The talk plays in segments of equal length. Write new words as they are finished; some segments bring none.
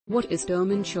What is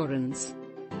term insurance?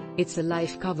 It's a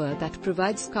life cover that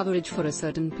provides coverage for a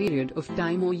certain period of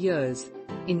time or years.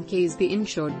 In case the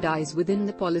insured dies within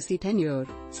the policy tenure,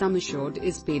 sum assured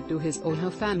is paid to his or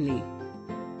her family.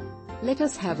 Let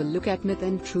us have a look at myth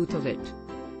and truth of it.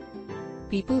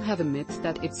 People have a myth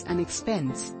that it's an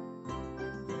expense.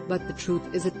 But the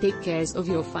truth is it takes care of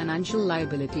your financial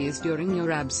liabilities during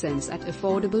your absence at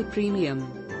affordable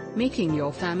premium, making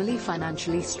your family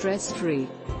financially stress-free.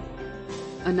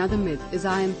 Another myth is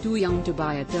I am too young to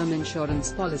buy a term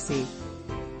insurance policy.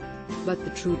 But the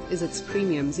truth is its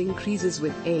premiums increases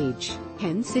with age,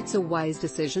 hence it's a wise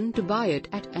decision to buy it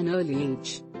at an early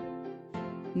age.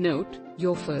 Note,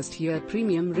 your first year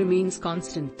premium remains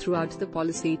constant throughout the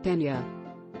policy tenure.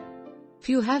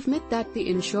 Few have myth that the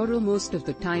insurer most of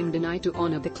the time deny to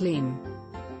honor the claim.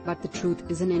 But the truth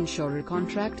is an insurer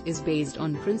contract is based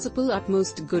on principle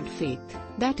utmost good faith,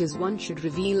 that is one should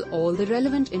reveal all the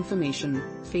relevant information,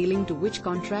 failing to which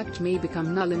contract may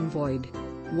become null and void.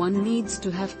 One needs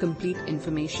to have complete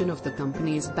information of the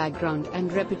company's background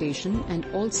and reputation and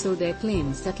also their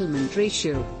claim settlement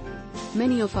ratio.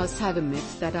 Many of us have a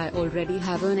myth that I already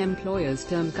have an employer's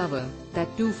term cover,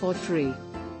 that too for free.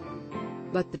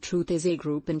 But the truth is a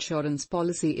group insurance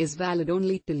policy is valid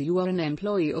only till you are an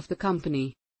employee of the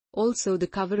company. Also the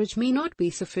coverage may not be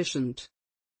sufficient.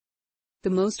 The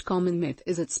most common myth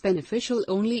is it's beneficial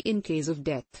only in case of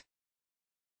death.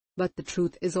 But the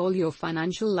truth is all your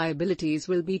financial liabilities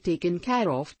will be taken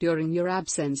care of during your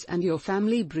absence and your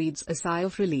family breathes a sigh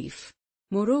of relief.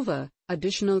 Moreover,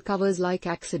 additional covers like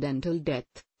accidental death,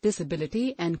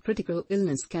 disability and critical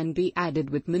illness can be added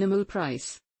with minimal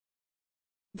price.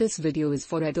 This video is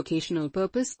for educational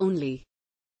purpose only.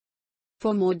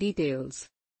 For more details,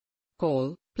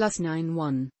 call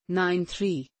 +91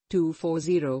 93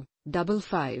 240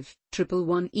 55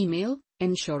 111. Email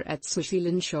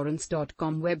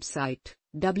insure@sushilinsurance.com. Website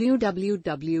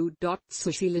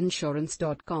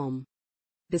www.sushilinsurance.com.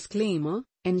 Disclaimer: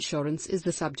 Insurance is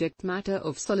the subject matter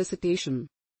of solicitation.